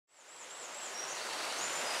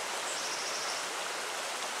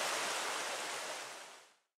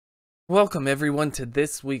Welcome everyone to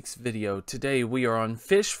this week's video. Today we are on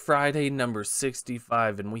Fish Friday number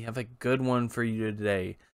 65 and we have a good one for you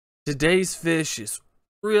today. Today's fish is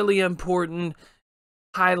really important,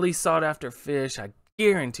 highly sought after fish. I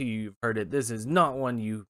guarantee you've heard it. This is not one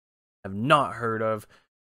you have not heard of.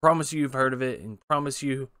 Promise you've heard of it and promise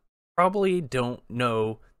you probably don't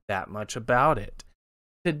know that much about it.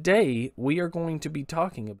 Today we are going to be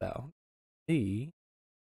talking about the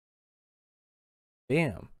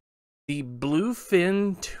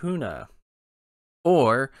bluefin tuna,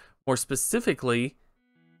 or more specifically,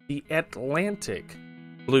 the Atlantic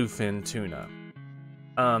bluefin tuna.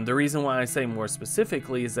 The reason why I say more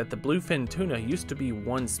specifically is that the bluefin tuna used to be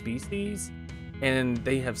one species, and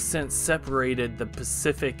they have since separated the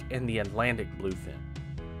Pacific and the Atlantic bluefin.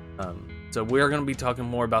 So we're going to be talking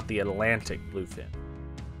more about the Atlantic bluefin.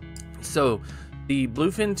 So the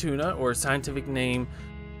bluefin tuna, or scientific name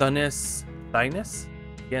Thunus,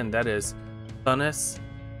 again, that is Thunus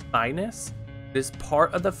thinus, is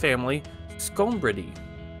part of the family Scombridae.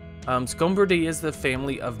 Scombridae is the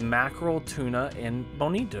family of mackerel, tuna, and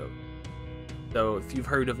bonito. So if you've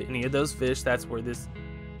heard of any of those fish, that's where this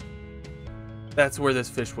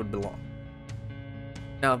fish would belong.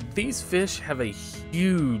 Now, these fish have a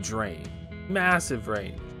huge range, massive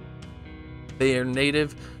range. They are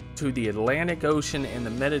native to the Atlantic Ocean and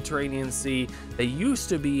the Mediterranean Sea. They used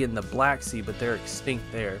to be in the Black Sea, but they're extinct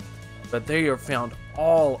there. But they are found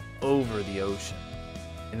all over the ocean.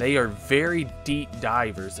 And they are very deep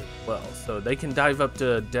divers as well. So they can dive up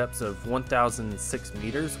to depths of 1,006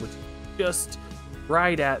 meters, which is just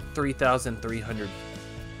right at 3,300 feet.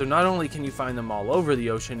 So not only can you find them all over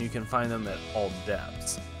the ocean, you can find them at all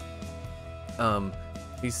depths.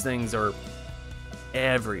 These things are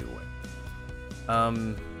everywhere.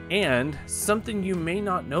 And something you may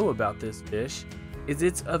not know about this fish is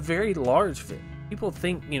it's a very large fish. People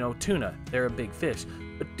think, tuna, they're a big fish.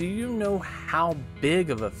 But do you know how big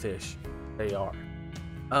of a fish they are?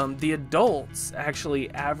 The adults actually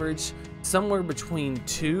average somewhere between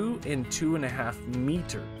 2 and 2.5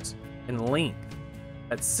 meters in length.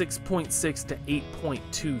 That's 6.6 to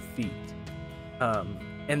 8.2 feet.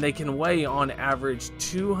 And they can weigh on average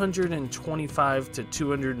 225 to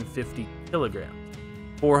 250 kilograms.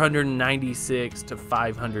 496 to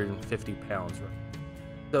 550 pounds.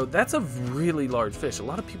 So that's a really large fish. A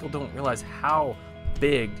lot of people don't realize how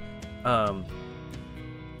big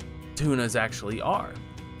tunas actually are.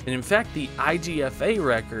 And in fact, the IGFA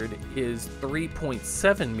record is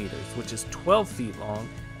 3.7 meters, which is 12 feet long.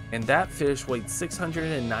 And that fish weighed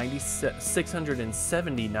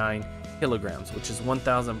 679 kilograms, which is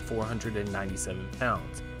 1,497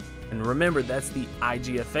 pounds. And remember, that's the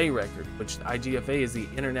IGFA record, which the IGFA is the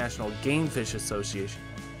International Game Fish Association.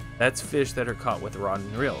 That's fish that are caught with rod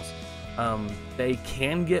and reels. They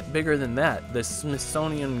can get bigger than that. The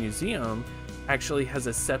Smithsonian Museum actually has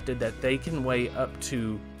accepted that they can weigh up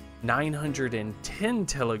to 910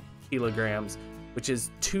 kilograms, which is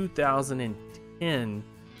 2,010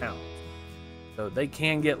 pounds. So they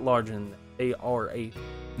can get larger than that. They are a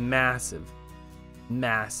massive.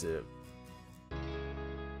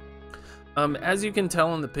 As you can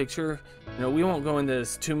tell in the picture, we won't go into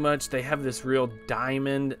this too much. They have this real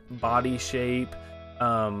diamond body shape,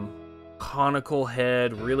 conical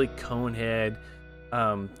head, really cone head.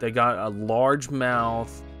 They got a large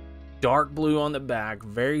mouth, dark blue on the back,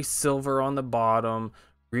 very silver on the bottom,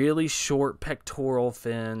 really short pectoral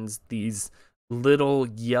fins, these little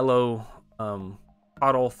yellow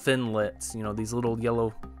caudal finlets, these little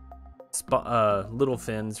yellow little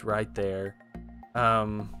fins right there.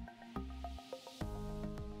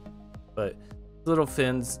 But little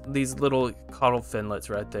fins, these little caudal finlets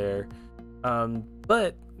right there.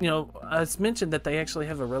 But it's mentioned that they actually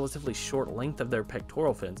have a relatively short length of their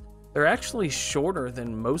pectoral fins. They're actually shorter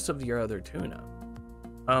than most of your other tuna.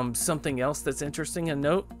 Something else that's interesting to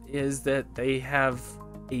note is that they have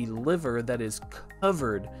a liver that is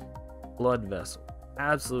covered blood vessel,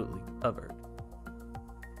 absolutely covered.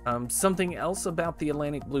 Something else about the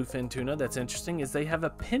Atlantic bluefin tuna that's interesting is they have a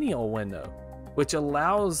pineal window, which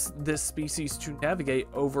allows this species to navigate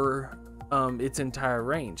over its entire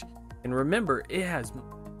range. And remember, it has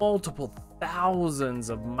multiple thousands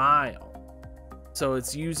of miles. So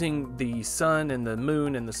it's using the sun and the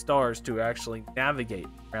moon and the stars to actually navigate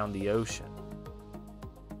around the ocean.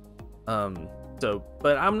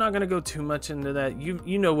 But I'm not going to go too much into that.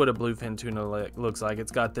 You know what a bluefin tuna looks like.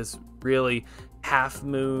 It's got this really half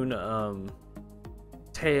moon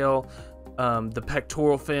tail. The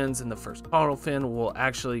pectoral fins and the first caudal fin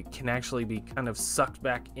can actually be kind of sucked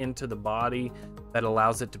back into the body. That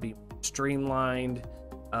allows it to be streamlined.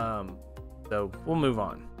 So we'll move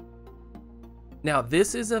on. Now,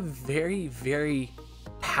 this is a very, very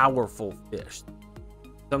powerful fish.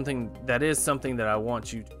 Something that I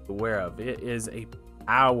want you to be aware of. It is a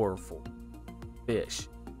powerful fish.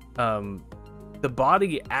 The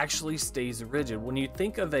body actually stays rigid. When you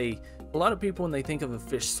think of a lot of people, when they think of a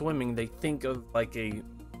fish swimming, they think of like a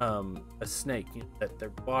snake, you know, that their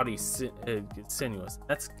body is sinuous.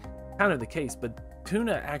 That's kind of the case, but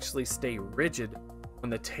tuna actually stay rigid when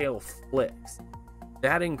the tail flicks.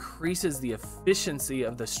 That increases the efficiency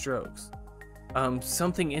of the strokes.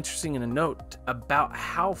 Something interesting in a note about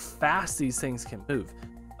how fast these things can move.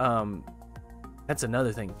 That's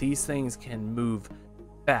another thing. These things can move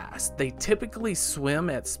fast. They typically swim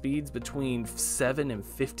at speeds between 7 and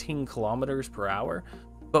 15 kilometers per hour,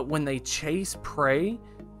 but when they chase prey,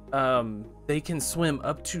 they can swim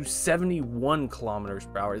up to 71 kilometers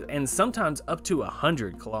per hour and sometimes up to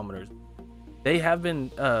 100 kilometers. They have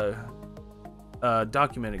been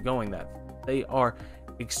documented going that. They are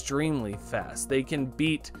extremely fast. They can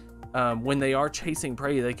beat, when they are chasing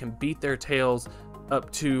prey, they can beat their tails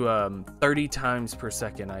up to 30 times per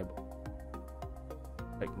second. I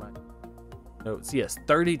take my notes. Yes,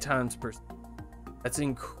 30 times per second. That's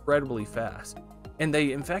incredibly fast. And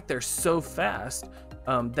they, in fact, they're so fast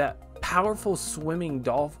that powerful swimming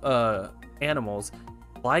animals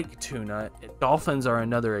like tuna, dolphins are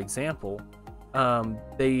another example.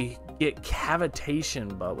 They get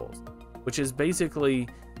cavitation bubbles, which is basically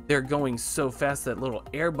they're going so fast that little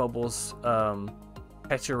air bubbles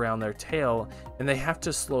catch around their tail and they have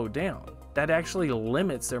to slow down. That actually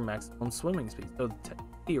limits their maximum swimming speed. So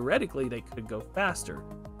theoretically, they could go faster,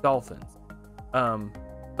 dolphins.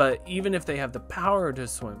 But even if they have the power to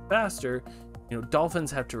swim faster, you know,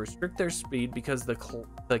 dolphins have to restrict their speed because the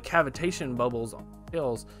cavitation bubbles on the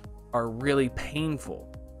tails are really painful.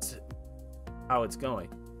 How it's going,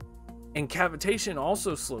 and cavitation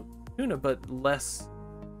also slows tuna, but less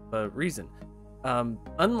reason.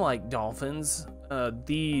 Unlike dolphins, the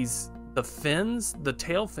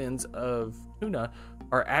tail fins of tuna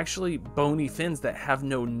are actually bony fins that have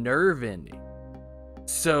no nerve ending.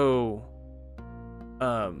 So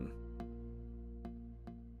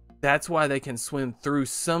that's why they can swim through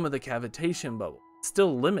some of the cavitation bubble. It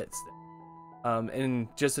still limits them. And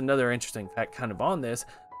just another interesting fact kind of on this,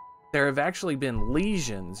 there have actually been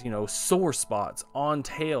lesions, you know, sore spots on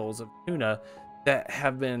tails of tuna that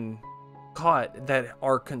have been caught that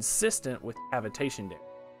are consistent with cavitation damage.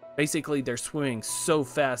 Basically, they're swimming so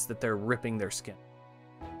fast that they're ripping their skin.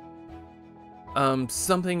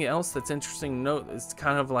 Something else that's interesting to note is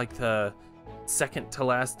kind of like the second to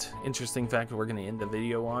last interesting fact we're going to end the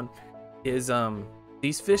video on is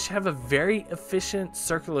these fish have a very efficient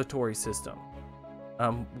circulatory system.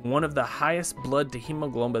 One of the highest blood to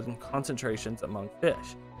hemoglobin concentrations among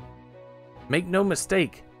fish. Make no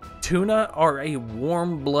mistake, tuna are a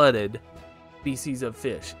warm-blooded species of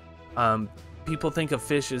fish. People think of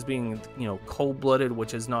fish as being, you know, cold-blooded,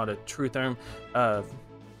 which is not a true term. You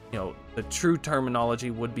know, the true terminology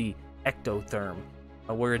would be ectotherm,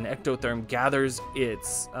 where an ectotherm gathers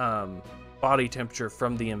its body temperature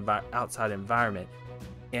from the outside environment.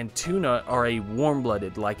 And tuna are a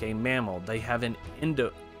warm-blooded, like a mammal. They have an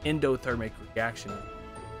endothermic reaction.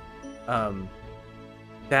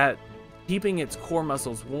 That keeping its core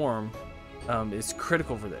muscles warm is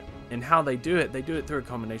critical for them. And how they do it through a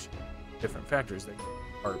combination of different factors. They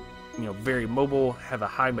are, you know, very mobile, have a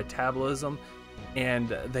high metabolism,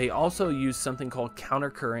 and they also use something called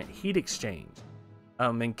countercurrent heat exchange.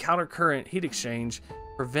 And countercurrent heat exchange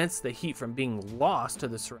prevents the heat from being lost to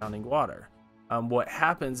the surrounding water. What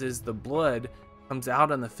happens is the blood comes out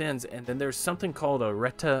on the fins, and then there's something called a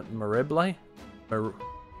rete mirabile,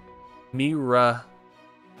 mirabile.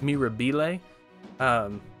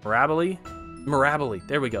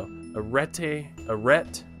 There we go. Rete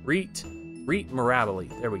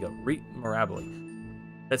mirabile. There we go. Rete mirabile.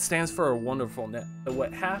 That stands for a wonderful net. So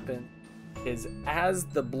what happens is as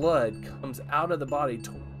the blood comes out of the body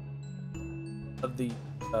of the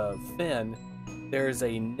fin, there's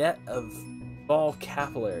a net of small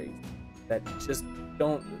capillaries that just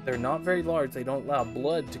they're not very large. They don't allow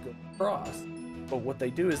blood to go across, but what they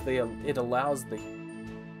do is it allows the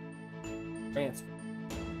transfer.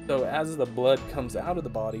 So as the blood comes out of the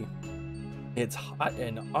body, it's hot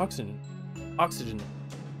and oxygen.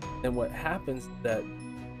 And what happens is that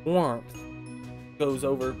warmth goes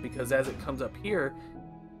over, because as it comes up here,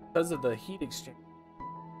 because of the heat exchange,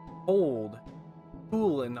 cool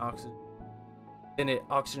in oxygen, then it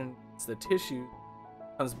oxygenates the tissue,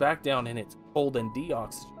 comes back down, and it's cold and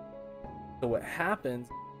deoxygenated. So what happens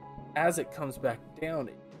as it comes back down,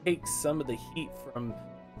 it takes some of the heat from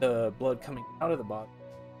the blood coming out of the body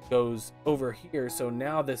goes over here. So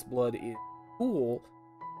now this blood is cool.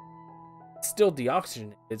 It's still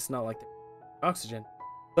deoxygenated. It's not like the oxygen,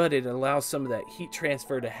 but it allows some of that heat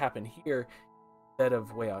transfer to happen here instead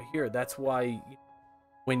of way out here. That's why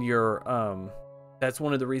when you're that's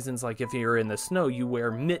one of the reasons, like if you're in the snow, you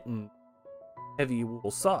wear mitten, heavy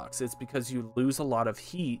wool socks. It's because you lose a lot of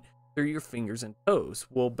heat through your fingers and toes.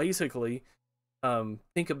 Well, basically,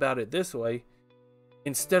 think about it this way.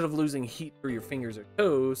 Instead of losing heat through your fingers or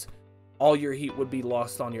toes, all your heat would be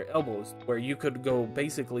lost on your elbows, where you could go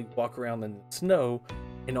basically walk around in the snow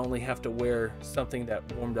and only have to wear something that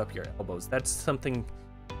warmed up your elbows. That's something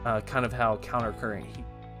kind of how countercurrent heat.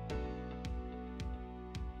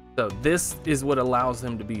 So this is what allows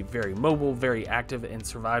them to be very mobile, very active, and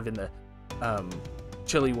survive in the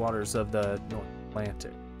chilly waters of the North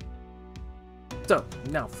Atlantic. So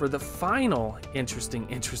now for the final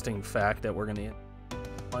interesting fact that we're going to end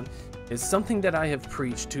on is something that I have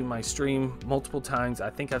preached to my stream multiple times. I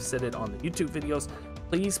think I've said it on the YouTube videos.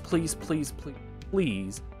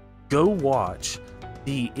 Please go watch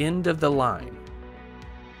The End of the Line.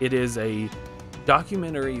 It is a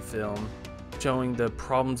documentary film showing the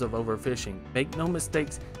problems of overfishing. Make no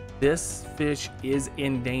mistakes, this fish is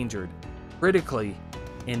endangered, critically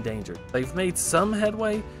endangered. They've made some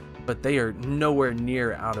headway, but they are nowhere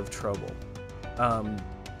near out of trouble.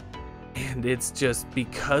 And it's just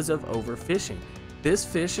because of overfishing. This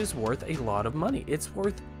fish is worth a lot of money. It's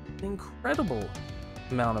worth an incredible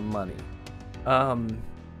amount of money.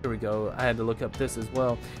 Here we go. I had to look up this as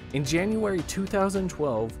well. In January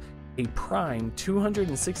 2012, a prime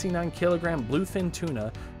 269 kilogram bluefin tuna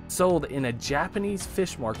sold in a Japanese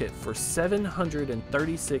fish market for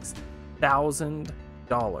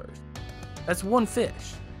 $736,000. That's one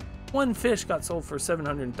fish. One fish got sold for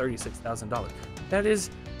 $736,000. That is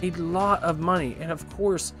a lot of money. And of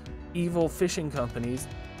course, evil fishing companies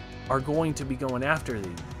are going to be going after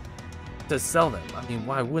these to sell them. I mean,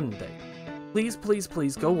 why wouldn't they? Please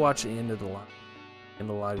go watch The End of the Line. In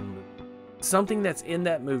the Line movie. Something that's in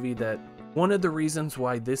that movie, that one of the reasons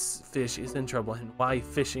why this fish is in trouble and why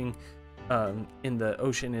fishing in the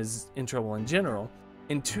ocean is in trouble in general.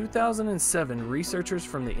 In 2007, researchers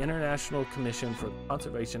from the International Commission for the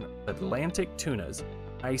Conservation of Atlantic Tunas,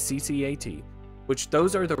 ICCAT, which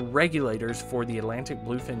those are the regulators for the Atlantic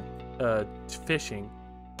bluefin fishing,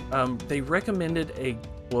 they recommended a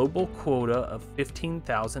global quota of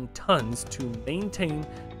 15,000 tons to maintain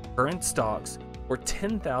current stocks, or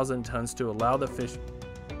 10,000 tons to allow the fish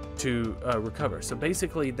to recover. So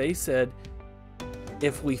basically they said,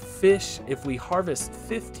 if we harvest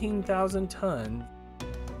 15,000 tons,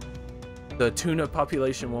 the tuna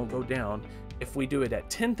population won't go down. If we do it at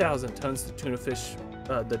 10,000 tons,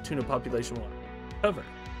 the tuna population won't recover.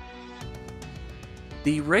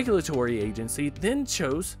 The regulatory agency then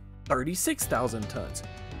chose 36,000 tons,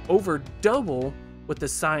 over double what the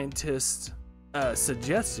scientists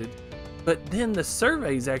suggested. But then the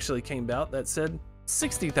surveys actually came out that said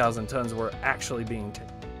 60,000 tons were actually being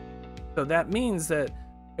taken. So that means that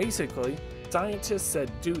basically scientists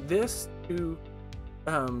said, do this to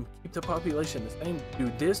keep the population the same,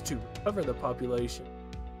 do this to recover the population.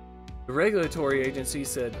 The regulatory agency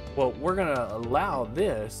said, well, we're going to allow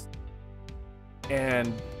this.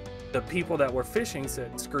 And the people that were fishing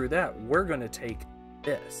said, screw that, we're going to take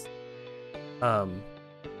this. And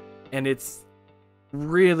it's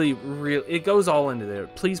really, it goes all into there.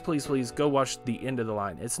 Please go watch The End of the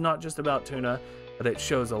Line. It's not just about tuna, but it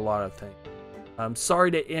shows a lot of things. I'm sorry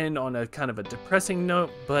to end on a kind of a depressing note,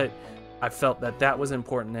 but I felt that that was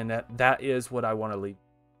important, and that is what I want to leave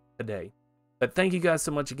today. But thank you guys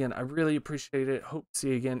so much again. I really appreciate it. Hope to see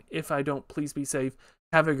you again. If I don't, please be safe.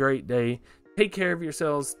 Have a great day. Take care of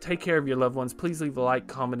yourselves. Take care of your loved ones. Please leave a like,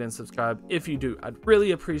 comment, and subscribe. If you do, I'd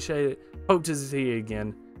really appreciate it. Hope to see you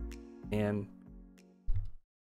again. And